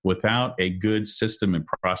without a good system and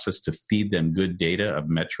process to feed them good data of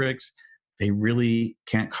metrics, they really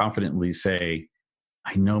can't confidently say,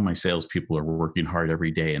 I know my salespeople are working hard every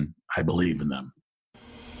day and I believe in them.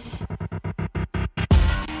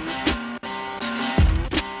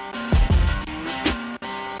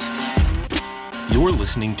 You're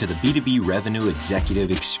listening to the B2B Revenue Executive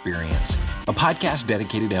Experience, a podcast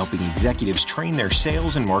dedicated to helping executives train their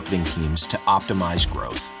sales and marketing teams to optimize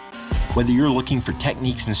growth. Whether you're looking for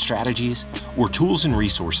techniques and strategies or tools and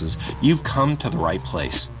resources, you've come to the right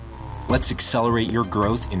place. Let's accelerate your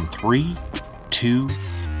growth in 3, 2,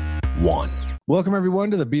 1. Welcome,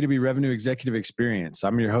 everyone, to the B2B Revenue Executive Experience.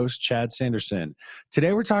 I'm your host, Chad Sanderson.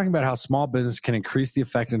 Today, we're talking about how small business can increase the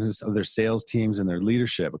effectiveness of their sales teams and their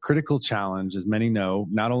leadership. A critical challenge, as many know,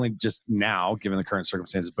 not only just now, given the current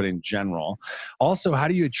circumstances, but in general. Also, how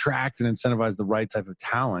do you attract and incentivize the right type of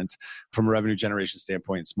talent from a revenue generation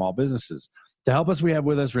standpoint in small businesses? To help us, we have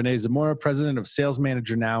with us Rene, Zamora, president of Sales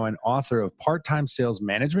Manager Now and author of Part-Time Sales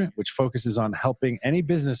Management, which focuses on helping any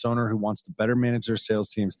business owner who wants to better manage their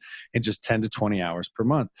sales teams in just 10 to 20 hours per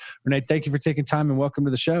month. Rene, thank you for taking time and welcome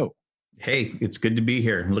to the show. Hey, it's good to be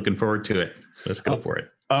here. I'm looking forward to it. Let's go for it.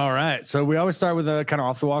 All right. So we always start with a kind of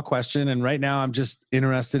off-the-wall question. And right now I'm just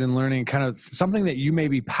interested in learning kind of something that you may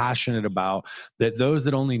be passionate about that those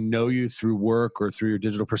that only know you through work or through your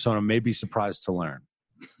digital persona may be surprised to learn.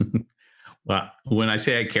 Well, when I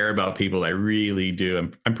say I care about people, I really do.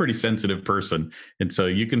 I'm a pretty sensitive person. And so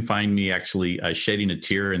you can find me actually shedding a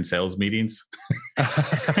tear in sales meetings.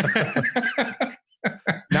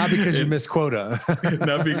 Not because you miss quota.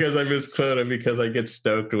 Not because I miss quota, because I get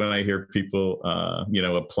stoked when I hear people,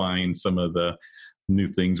 applying some of the new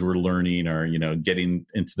things we're learning or, getting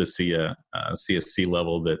into the CSC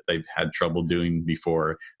level that they've had trouble doing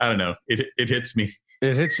before. I don't know. It hits me.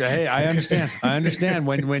 It hits. Hey, I understand. I understand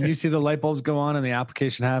when you see the light bulbs go on and the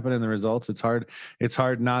application happen and the results, it's hard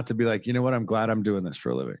not to be like, you know what? I'm glad I'm doing this for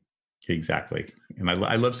a living. Exactly. And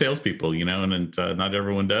I love salespeople, and not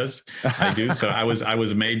everyone does. I do. So I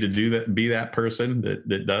was made to do that, be that person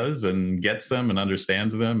that does and gets them and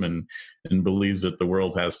understands them and believes that the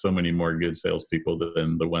world has so many more good salespeople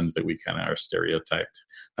than the ones that we kind of are stereotyped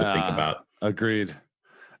to think about. Agreed.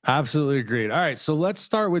 Absolutely agreed. All right. So let's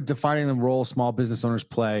start with defining the role small business owners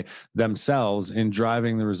play themselves in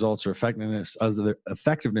driving the results or effectiveness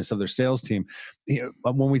of their sales team.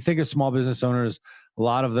 When we think of small business owners, a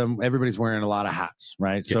lot of them, everybody's wearing a lot of hats,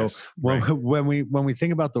 right? Yes, so when we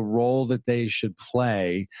think about the role that they should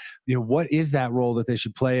play, what is that role that they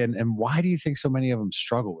should play, and why do you think so many of them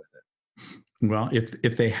struggle with it? Well,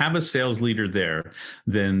 if they have a sales leader there,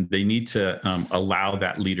 then they need to allow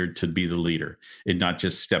that leader to be the leader and not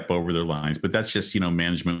just step over their lines. But that's just,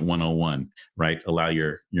 management 101, right? Allow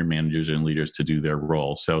your managers and leaders to do their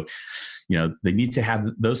role. So, they need to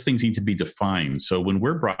have, those things need to be defined. So when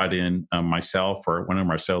we're brought in, myself or one of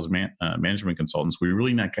our sales management consultants, we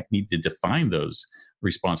really need to define those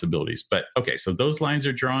responsibilities. But okay, so those lines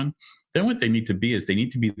are drawn. Then what they need to be is they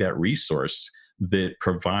need to be that resource that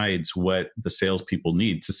provides what the salespeople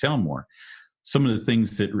need to sell more. Some of the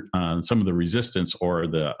things that, some of the resistance or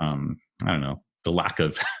the, the lack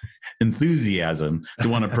of enthusiasm to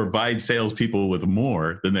want to provide salespeople with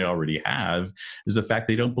more than they already have is the fact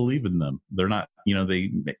they don't believe in them. They're not, they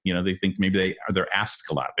think maybe they're asked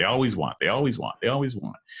a lot. They always want. But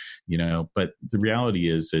the reality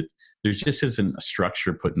is that there just isn't a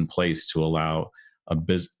structure put in place to allow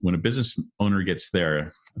when a business owner gets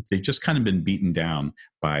there, they've just kind of been beaten down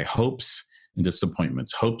by hopes and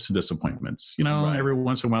disappointments. Right. Every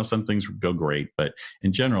once in a while, some things go great, but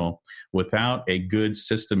in general, without a good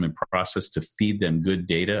system and process to feed them good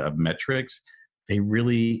data of metrics, they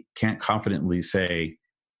really can't confidently say,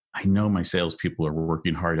 I know my salespeople are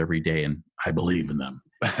working hard every day and I believe in them.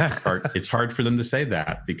 It's hard for them to say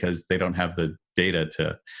that because they don't have the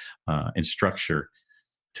data and structure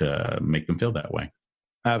to make them feel that way.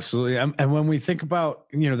 Absolutely. And when we think about,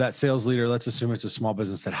 that sales leader, let's assume it's a small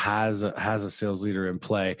business that has a sales leader in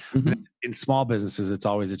play. Mm-hmm. In small businesses, it's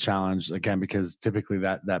always a challenge, again, because typically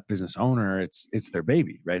that business owner, it's their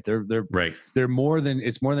baby, right? They're right. They're more than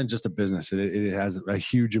just a business. It has a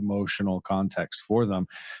huge emotional context for them.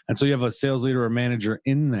 And so you have a sales leader or manager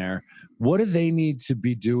in there. What do they need to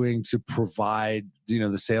be doing to provide,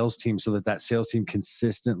 the sales team so that sales team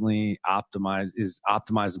consistently is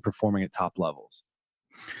optimized and performing at top levels?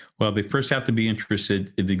 Well, they first have to be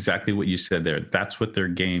interested in exactly what you said there. That's what their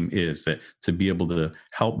game is, that to be able to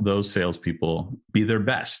help those salespeople be their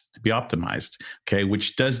best, to be optimized, okay,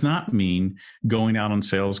 which does not mean going out on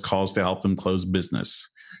sales calls to help them close business,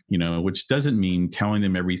 which doesn't mean telling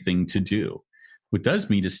them everything to do. What does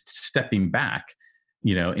mean is stepping back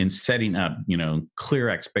in setting up, clear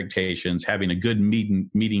expectations, having a good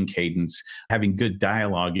meeting cadence, having good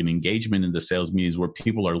dialogue and engagement in the sales meetings where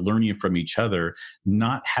people are learning from each other,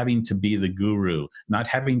 not having to be the guru, not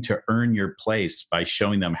having to earn your place by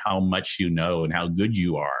showing them how much you know and how good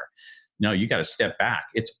you are. No, you got to step back.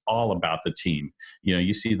 It's all about the team.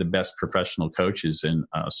 You see the best professional coaches in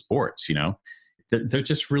sports, they're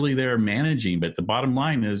just really there managing. But the bottom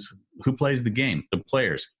line is, who plays the game? The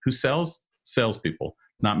players. Who sells? Salespeople,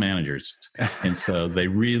 not managers. And so they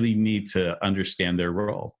really need to understand their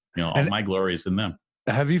role. All my glory is in them.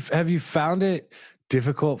 Have you found it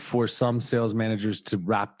difficult for some sales managers to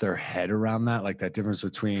wrap their head around that, like that difference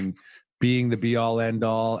between being the be all end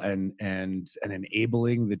all and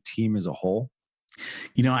enabling the team as a whole?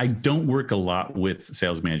 I don't work a lot with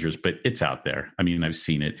sales managers, but it's out there. I mean, I've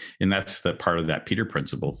seen it. And that's the part of that Peter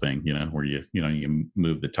principle thing, where you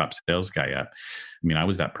move the top sales guy up. I mean, I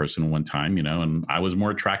was that person one time, and I was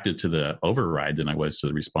more attracted to the override than I was to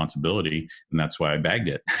the responsibility. And that's why I bagged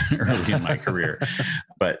it early in my career.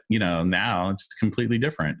 But, now it's completely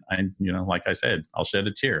different. Like I said, I'll shed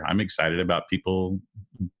a tear. I'm excited about people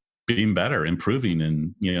being better, improving,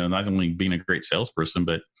 and, not only being a great salesperson,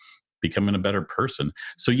 but becoming a better person.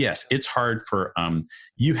 So yes, it's hard for,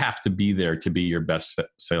 you have to be there to be your best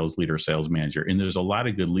sales leader, sales manager. And there's a lot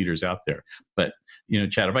of good leaders out there. But,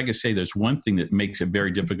 Chad, if I could say there's one thing that makes it very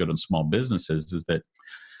difficult in small businesses is that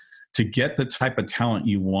to get the type of talent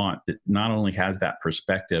you want that not only has that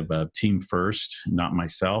perspective of team first, not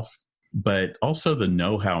myself, but also the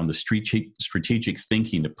know-how and the strategic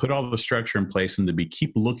thinking to put all the structure in place and to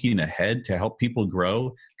keep looking ahead to help people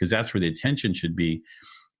grow, because that's where the attention should be.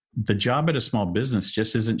 The job at a small business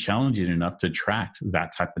just isn't challenging enough to attract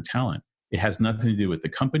that type of talent. It has nothing to do with the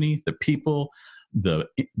company, the people, the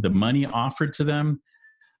money offered to them.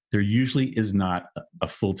 There usually is not a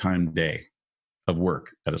full-time day of work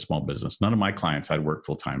at a small business. None of my clients I'd work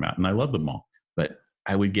full-time at, and I love them all, but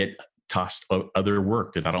I would get tossed other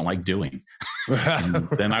work that I don't like doing. And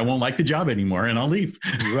then I won't like the job anymore and I'll leave.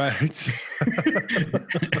 Right.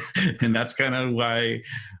 And that's kind of why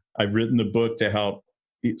I've written the book, to help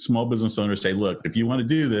small business owners say, look, if you want to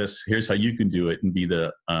do this, here's how you can do it and be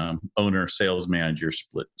the owner, sales manager,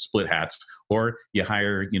 split hats. Or you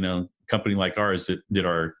hire, a company like ours that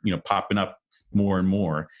are, popping up more and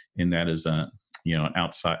more. And that is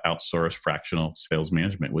outsourced fractional sales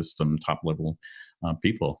management with some top level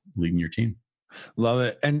people leading your team. Love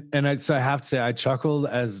it. So I have to say, I chuckled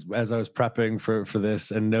as I was prepping for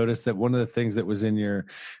this, and noticed that one of the things that was in your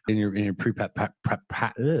pre-prep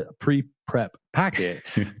packet,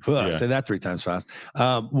 say that 3 times fast,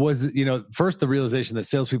 was, first the realization that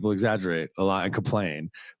salespeople exaggerate a lot and complain,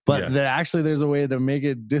 but that actually there's a way to make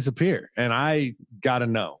it disappear. And I gotta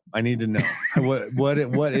know, I need to know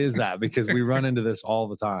what is that? Because we run into this all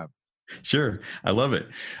the time. Sure. I love it.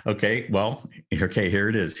 Okay. Well, here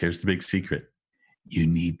it is. Here's the big secret. You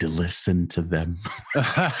need to listen to them.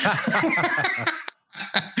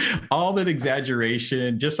 All that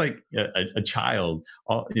exaggeration, just like a child,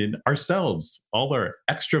 all in ourselves, all our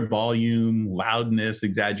extra volume, loudness,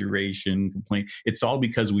 exaggeration, complaint, it's all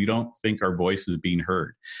because we don't think our voice is being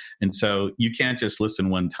heard. And so you can't just listen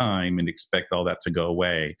one time and expect all that to go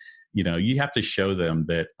away. You have to show them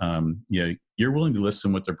that, you're willing to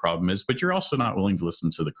listen what their problem is, but you're also not willing to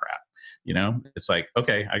listen to the crap. It's like,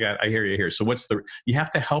 okay, I hear you here. So you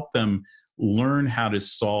have to help them learn how to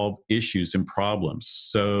solve issues and problems.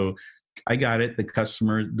 So I got it. The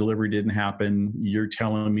customer delivery didn't happen. You're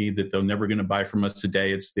telling me that they're never going to buy from us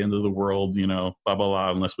today. It's the end of the world, blah, blah,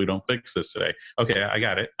 blah, unless we don't fix this today. Okay. I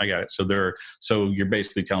got it. So you're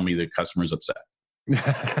basically telling me the customer's upset.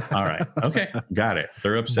 All right. Okay. Got it.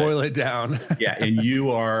 They're upset. Boil it down. Yeah. And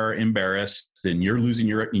you are embarrassed and you're losing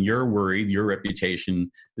you're worried your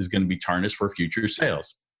reputation is going to be tarnished for future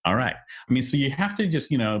sales. All right. I mean, so you have to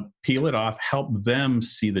just, peel it off, help them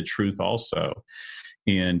see the truth also.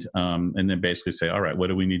 And then basically say, all right, what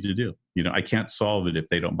do we need to do? I can't solve it if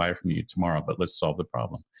they don't buy from you tomorrow, but let's solve the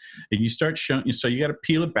problem. And you start showing, so you got to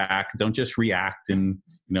peel it back. Don't just react and,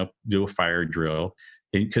 do a fire drill.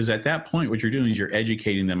 Because at that point, what you're doing is you're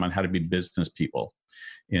educating them on how to be business people.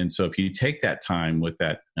 And so if you take that time with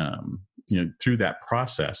that, through that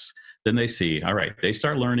process, then they see, all right, they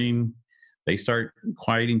start learning, they start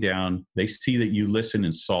quieting down, they see that you listen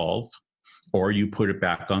and solve, or you put it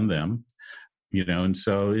back on them, and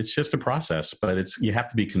so it's just a process, but you have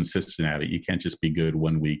to be consistent at it. You can't just be good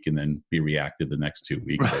 1 week and then be reactive the next 2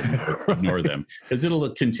 weeks or ignore them, because it'll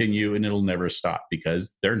continue and it'll never stop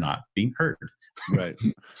because they're not being heard. Right.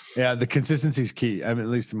 Yeah. The consistency is key. I mean, at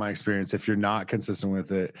least in my experience, if you're not consistent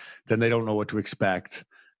with it, then they don't know what to expect.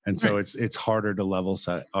 And so it's harder to level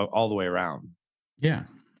set all the way around. Yeah.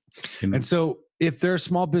 And so if there are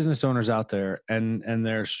small business owners out there and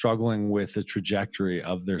they're struggling with the trajectory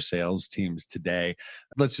of their sales teams today,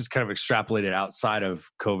 let's just kind of extrapolate it outside of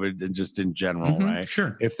COVID and just in general, right?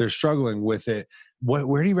 Sure. If they're struggling with it,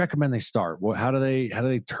 where do you recommend they start? How do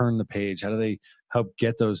they turn the page? How do they help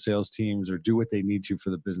get those sales teams or do what they need to for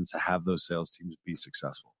the business to have those sales teams be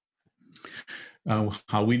successful?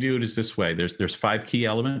 How we do it is this way. There's 5 key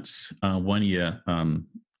elements. One,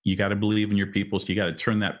 you got to believe in your people. So you got to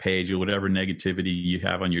turn that page, or whatever negativity you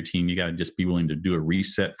have on your team. You got to just be willing to do a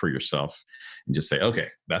reset for yourself and just say, okay,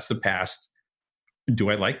 that's the past. Do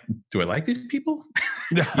I like these people?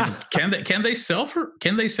 Can they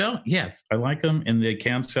sell? Yeah, I like them and they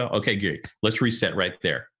can sell. Okay, great. Let's reset right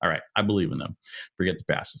there. All right, I believe in them. Forget the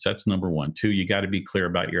past. So that's number 1. 2, you got to be clear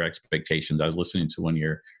about your expectations. I was listening to one of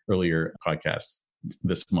your earlier podcasts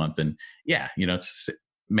this month, and it's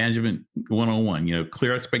management 101,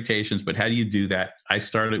 clear expectations. But how do you do that? I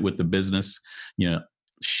started with the business,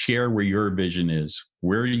 share where your vision is.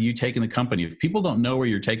 Where are you taking the company? If people don't know where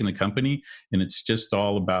you're taking the company and it's just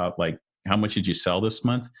all about like, how much did you sell this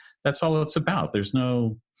month? That's all it's about. There's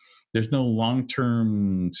no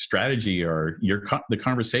long-term strategy, or the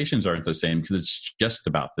conversations aren't the same because it's just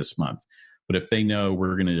about this month. But if they know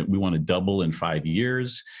we want to double in 5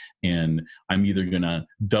 years, and I'm either going to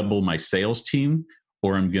double my sales team,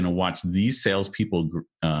 or I'm going to watch these salespeople,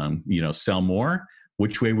 sell more.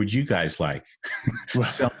 Which way would you guys like?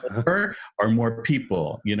 Sell more or more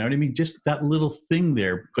people? You know what I mean? Just that little thing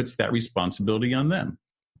there puts that responsibility on them.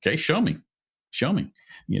 Okay, show me,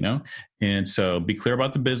 And so be clear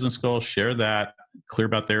about the business goal, share that, clear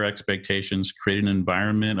about their expectations, create an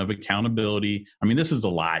environment of accountability. I mean, this is a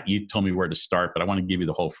lot. You told me where to start, but I want to give you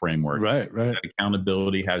the whole framework. Right. That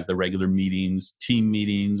accountability has the regular meetings, team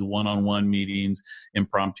meetings, one-on-one meetings,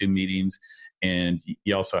 impromptu meetings. And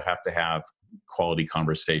you also have to have quality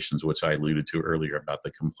conversations, which I alluded to earlier about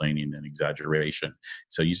the complaining and exaggeration.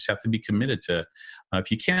 So you just have to be committed to,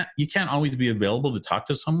 if you can't always be available to talk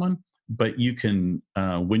to someone, but you can,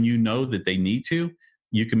 when you know that they need to,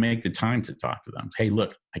 you can make the time to talk to them. Hey,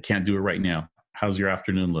 look, I can't do it right now. How's your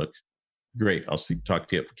afternoon look? Great. I'll talk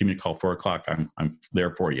to you. Give me a call 4:00. I'm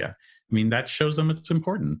there for you. I mean, that shows them it's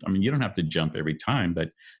important. I mean, you don't have to jump every time, but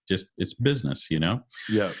just it's business,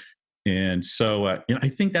 Yeah. And so, I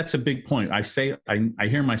think that's a big point. I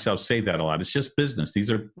hear myself say that a lot. It's just business. These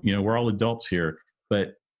are, we're all adults here,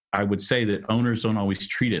 but I would say that owners don't always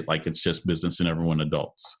treat it like it's just business and everyone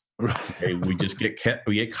adults. Okay? We just get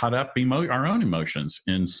caught up in our own emotions.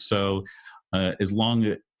 And so, as long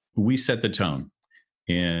as we set the tone,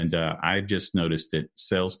 and I've just noticed that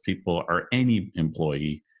salespeople or any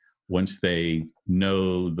employee, once they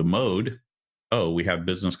know the mode, we have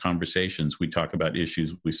business conversations. We talk about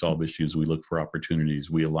issues. We solve issues. We look for opportunities.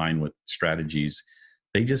 We align with strategies.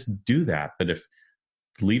 They just do that. But if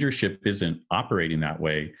leadership isn't operating that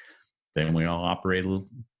way, then we all operate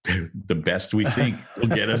the best we think will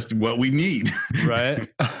get us to what we need. Right.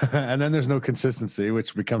 And then there's no consistency,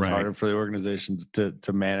 which becomes harder for the organization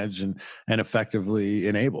to manage and effectively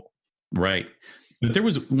enable. Right. But there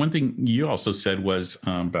was one thing you also said was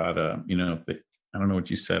about, I don't know what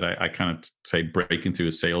you said. I kind of say breaking through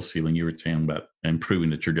a sales ceiling. You were saying about improving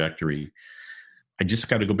the trajectory. I just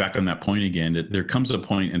got to go back on that point again. That there comes a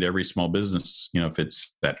point in every small business, if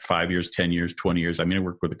it's that 5 years, 10 years, 20 years. I mean, I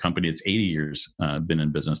work with a company that's 80 years been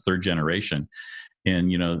in business, 3rd generation.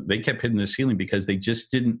 And, they kept hitting the ceiling because they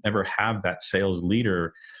just didn't ever have that sales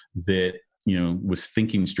leader that, was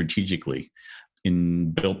thinking strategically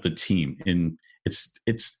and built the team. And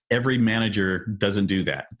it's every manager doesn't do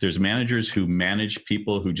that. There's managers who manage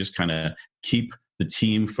people who just kind of keep the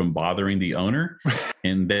team from bothering the owner,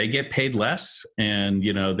 and they get paid less. And,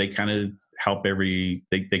 they kind of help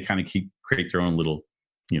they kind of create their own little,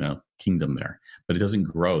 kingdom there, but it doesn't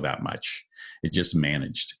grow that much. It's just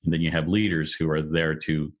managed. And then you have leaders who are there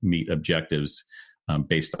to meet objectives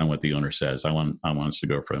based on what the owner says. I want us to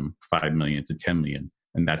go from 5 million to 10 million.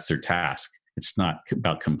 And that's their task. It's not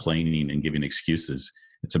about complaining and giving excuses.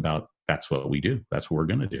 It's about, that's what we do. That's what we're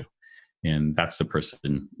going to do. And that's the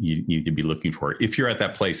person you need to be looking for if you're at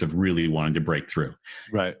that place of really wanting to break through.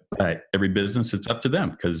 Right. But every business, it's up to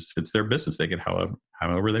them because it's their business. They get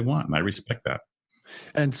however they want. And I respect that.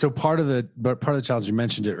 And so part of the challenge, you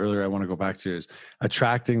mentioned it earlier, I want to go back to, is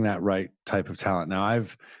attracting that right type of talent. Now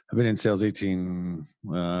I've been in sales 18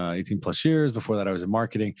 plus years. Before that I was in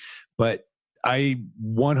marketing, but I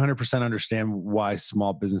 100% understand why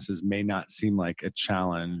small businesses may not seem like a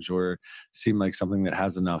challenge or seem like something that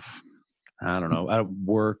has enough I don't know, at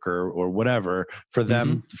work or whatever, for them,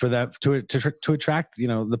 Mm-hmm. for that to attract,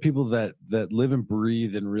 the people that live and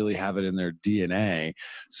breathe and really have it in their DNA.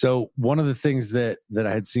 So one of the things that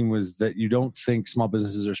I had seen was that you don't think small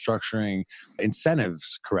businesses are structuring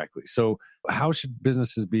incentives correctly. So how should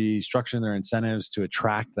businesses be structuring their incentives to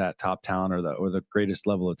attract that top talent or the greatest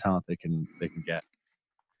level of talent they can get?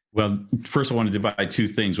 Well, first I want to divide two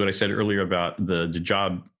things. What I said earlier about the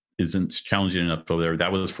job isn't challenging enough over there.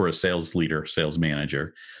 That was for a sales leader, sales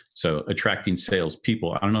manager. So attracting sales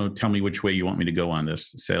people. I don't know. Tell me which way you want me to go on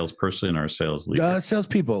this: salesperson or sales leader?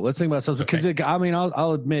 Salespeople. Let's think about sales because Okay.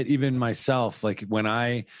 I'll admit, even myself, like when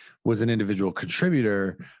I was an individual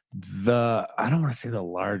contributor, I don't want to say the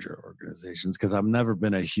larger organizations because I've never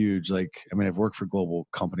been a huge I've worked for global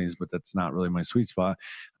companies, but that's not really my sweet spot.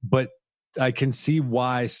 But I can see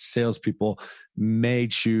why salespeople may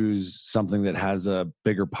choose something that has a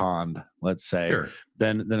bigger pond, let's say, Sure.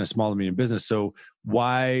 than a small to medium business. So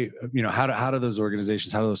why, how do those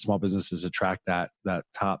organizations, how do those small businesses attract that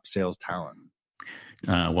top sales talent?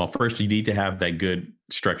 Well, first you need to have that good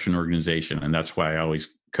structured organization. And that's why I always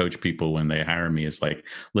coach people when they hire me. It's like,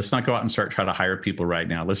 let's not go out and start trying to hire people right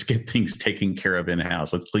now. Let's get things taken care of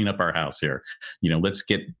in-house. Let's clean up our house here. Let's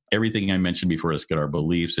get everything I mentioned before. Let's get our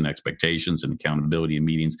beliefs and expectations and accountability in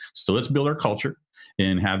meetings. So let's build our culture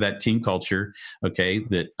and have that team culture. Okay.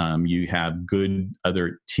 That you have good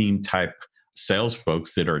other team type sales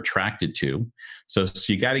folks that are attracted to. So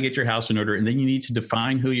you got to get your house in order, and then you need to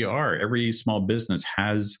define who you are. Every small business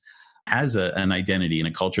has an identity and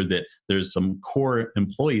a culture that there's some core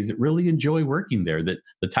employees that really enjoy working there, that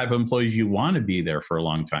the type of employees you want to be there for a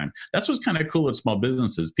long time. That's what's kind of cool at small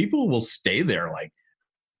businesses. People will stay there like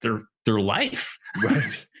their life.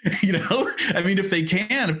 Right. If they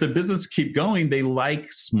can, if the business keep going, they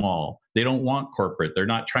like small. They don't want corporate. They're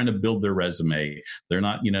not trying to build their resume. They're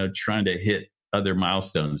not, trying to hit other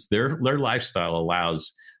milestones. Their lifestyle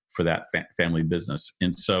allows for that family business,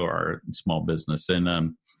 and so our small business.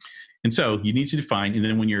 And so you need to define, and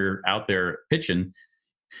then when you're out there pitching,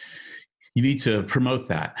 you need to promote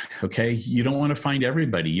that. Okay. You don't want to find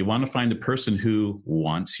everybody. You want to find the person who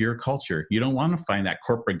wants your culture. You don't want to find that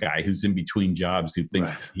corporate guy who's in between jobs who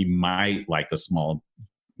thinks he might like a small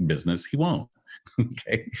business. He won't.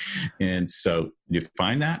 Okay. And so you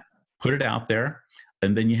find that, put it out there,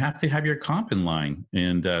 and then you have to have your comp in line.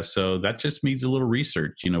 And so that just needs a little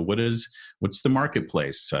research. What's the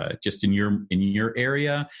marketplace just in your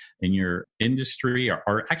area, in your industry,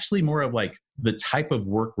 or actually more of like the type of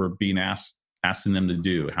work we're being asking them to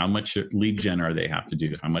do. How much lead gen are they have to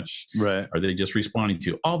do? How much are they just responding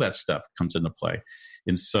to? All that stuff comes into play.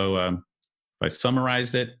 And so if I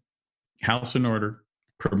summarized it, house in order,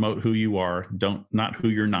 promote who you are, not who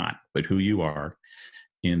you're not, but who you are.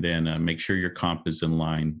 And then make sure your comp is in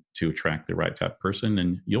line to attract the right type of person.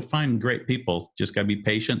 And you'll find great people. Just got to be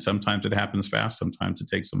patient. Sometimes it happens fast. Sometimes it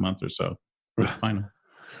takes a month or so. Find them.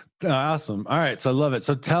 Awesome. All right. So I love it.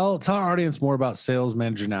 So tell our audience more about Sales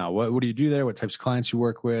Manager Now. What do you do there? What types of clients you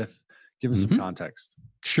work with? Give us some context.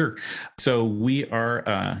 Sure. So we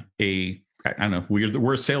are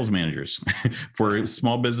we're sales managers for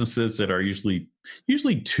small businesses that are usually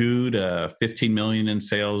 2 to 15 million in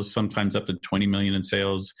sales, sometimes up to 20 million in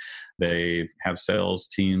sales. They have sales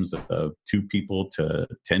teams of 2 people to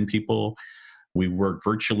 10 people. We work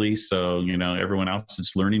virtually. So, everyone else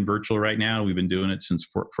is learning virtual right now. We've been doing it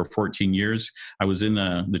for 14 years. I was in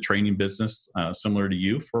the training business, similar to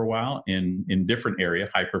you, for a while in different area,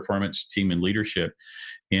 high performance team and leadership.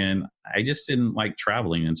 And I just didn't like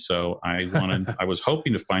traveling. And so I was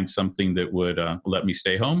hoping to find something that would let me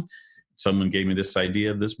stay home. Someone gave me this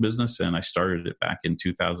idea of this business, and I started it back in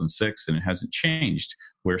 2006, and it hasn't changed,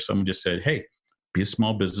 where someone just said, hey, be a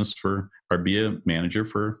small business or be a manager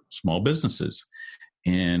for small businesses.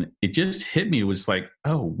 And it just hit me. It was like,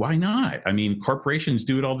 oh, why not? I mean, corporations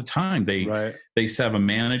do it all the time. They have a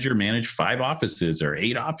manager manage 5 offices or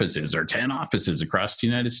 8 offices or 10 offices across the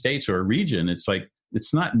United States or a region. It's like,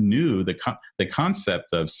 it's not new. The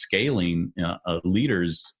concept of scaling a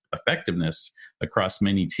leader's effectiveness across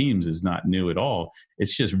many teams is not new at all.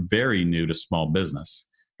 It's just very new to small business.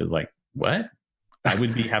 It's like, what? I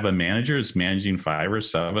would have a manager that's managing 5 or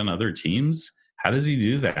 7 other teams. How does he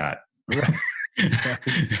do that?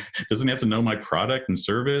 Doesn't he have to know my product and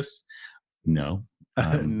service? No.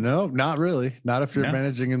 No, not really. Not if you're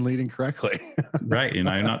managing and leading correctly. Right. And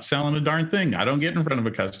I'm not selling a darn thing. I don't get in front of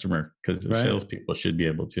a customer because the salespeople should be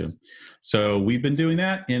able to. So we've been doing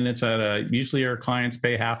that. And it's usually our clients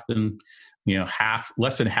pay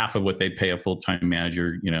less than half of what they pay a full-time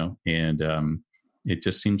manager, and it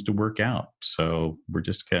just seems to work out. So we're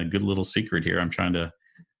just got a good little secret here. I'm trying to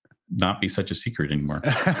not be such a secret anymore.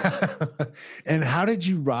 And how did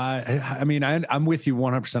you ride? I mean, I'm with you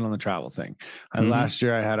 100% on the travel thing. Last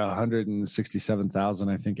year I had 167,000,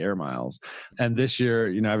 I think, air miles. And this year,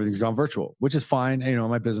 everything's gone virtual, which is fine.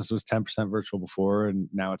 My business was 10% virtual before, and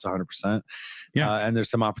now it's 100%. Yeah. And there's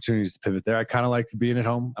some opportunities to pivot there. I kind of like being at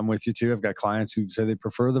home. I'm with you too. I've got clients who say they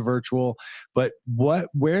prefer the virtual, but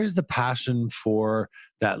where's the passion for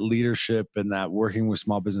that leadership and that working with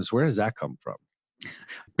small business? Where does that come from?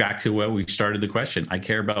 Back to what we started the question. I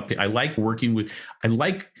care about, I like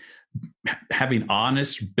having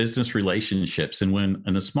honest business relationships. And when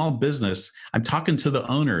in a small business, I'm talking to the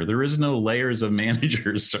owner. There is no layers of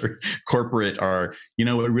managers or corporate or,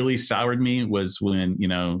 what really soured me was when,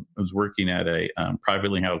 I was working at a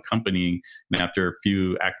privately held company, and after a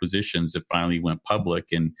few acquisitions, it finally went public,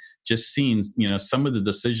 and just seeing, some of the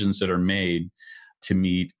decisions that are made to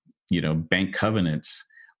meet, bank covenants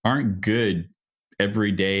aren't good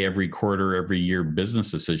every day, every quarter, every year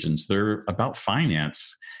business decisions. They're about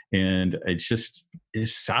finance. And it's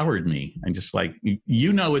soured me. I'm just like,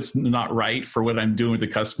 it's not right for what I'm doing with the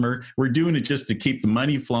customer. We're doing it just to keep the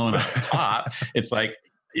money flowing up top. It's like,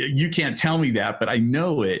 you can't tell me that, but I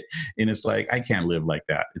know it. And it's like, I can't live like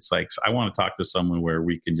that. It's like, I want to talk to someone where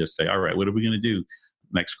we can just say, all right, what are we going to do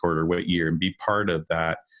next quarter, what year, and be part of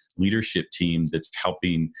that leadership team that's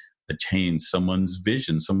helping attain someone's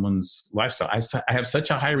vision, someone's lifestyle. I have such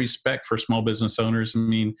a high respect for small business owners. I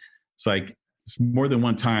mean, it's more than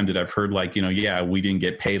one time that I've heard we didn't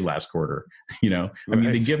get paid last quarter. I mean,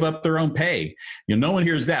 they give up their own pay. No one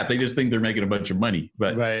hears that. They just think they're making a bunch of money.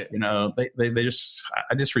 But I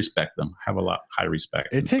just respect them. Have a lot high respect.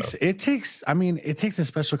 It takes a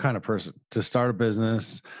special kind of person to start a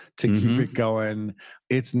business, to keep it going.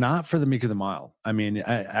 It's not for the meek of the mile. I mean,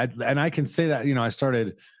 I can say that, I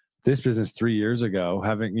started this business 3 years ago,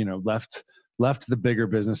 having, left the bigger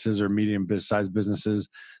businesses or medium-sized businesses,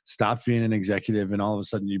 stopped being an executive, and all of a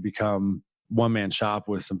sudden you become one-man shop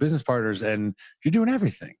with some business partners, and you're doing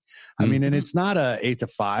everything. I mean, and it's not a 8 to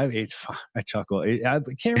 5. I chuckle. I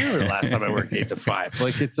can't remember the last time I worked 8 to 5.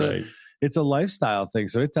 It's a lifestyle thing.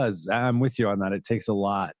 So it does. I'm with you on that. It takes a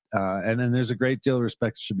lot. And then there's a great deal of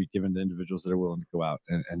respect that should be given to individuals that are willing to go out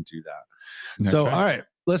and do that. That's right. All right,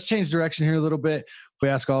 let's change direction here a little bit. We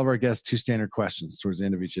ask all of our guests 2 standard questions towards the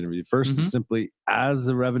end of each interview. First is simply, as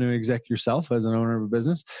a revenue exec yourself, as an owner of a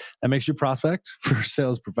business, that makes you prospect for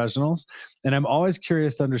sales professionals. And I'm always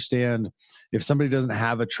curious to understand, if somebody doesn't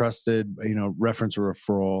have a trusted, reference or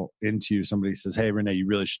referral into you, somebody says, hey, Rene, you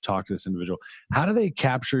really should talk to this individual. How do they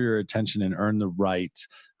capture your attention and earn the right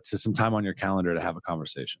to some time on your calendar to have a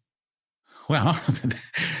conversation? Well,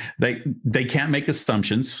 they can't make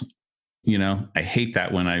assumptions. I hate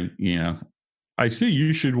that when I see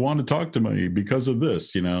you should want to talk to me because of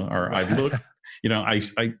this, or I've looked, they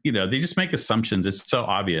just make assumptions. It's so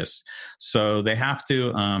obvious. So they have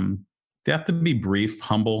to be brief,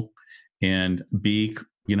 humble, and be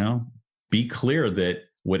clear that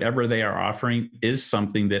whatever they are offering is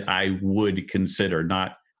something that I would consider,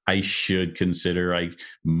 not I should consider, I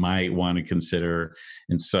might want to consider.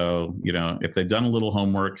 And so, if they've done a little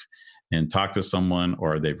homework and talked to someone,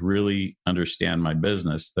 or they really understand my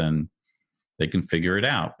business, then they can figure it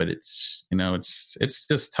out. But it's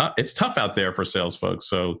just tough. It's tough out there for sales folks.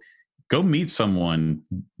 So go meet someone,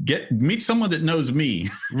 meet someone that knows me,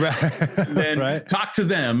 right? And then talk to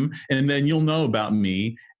them, and then you'll know about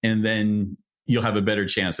me, and then you'll have a better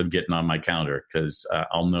chance of getting on my calendar, because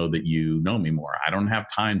I'll know that you know me more. I don't have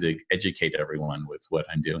time to educate everyone with what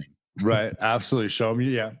I'm doing. Right. Absolutely. Show them.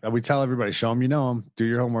 Yeah. We tell everybody, show them, them, do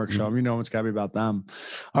your homework, show them, it's gotta be about them.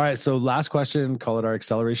 All right. So last question, call it our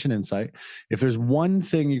acceleration insight. If there's one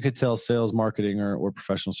thing you could tell sales, marketing, or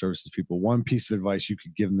professional services people, one piece of advice you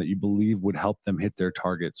could give them that you believe would help them hit their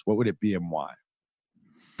targets, what would it be and why?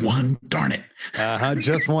 One, darn it.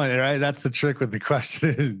 Just one, right? That's the trick with the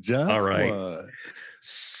question. Just all right. One.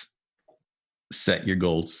 Set your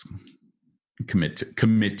goals. Commit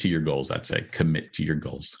to your goals. I'd say commit to your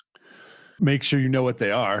goals. Make sure you know what they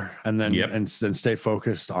are, and then and stay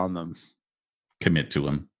focused on them. Commit to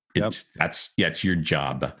them. It's your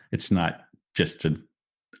job. It's not just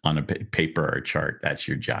on a paper or a chart. That's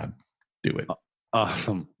your job. Do it.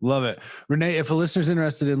 Awesome. Love it. Rene, if a listener's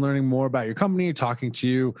interested in learning more about your company, talking to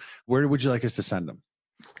you, where would you like us to send them?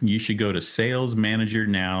 You should go to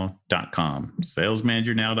salesmanagernow.com.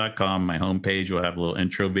 Salesmanagernow.com. My homepage will have a little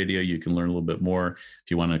intro video. You can learn a little bit more.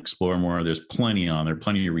 If you want to explore more, there's plenty on there,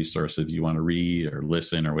 plenty of resources. If you want to read or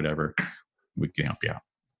listen or whatever, we can help you out.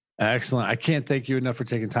 Excellent. I can't thank you enough for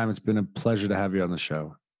taking time. It's been a pleasure to have you on the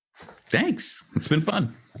show. Thanks. It's been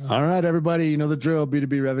fun. All right, everybody. You know the drill.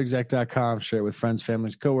 B2BRevExec.com. Share it with friends,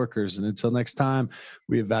 families, coworkers. And until next time,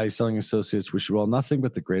 we at Value Selling Associates wish you all nothing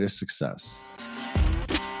but the greatest success.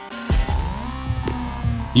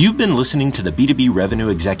 You've been listening to the B2B Revenue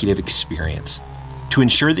Executive Experience. To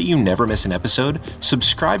ensure that you never miss an episode,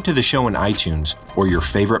 subscribe to the show in iTunes or your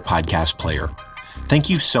favorite podcast player. Thank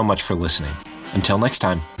you so much for listening. Until next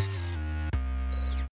time.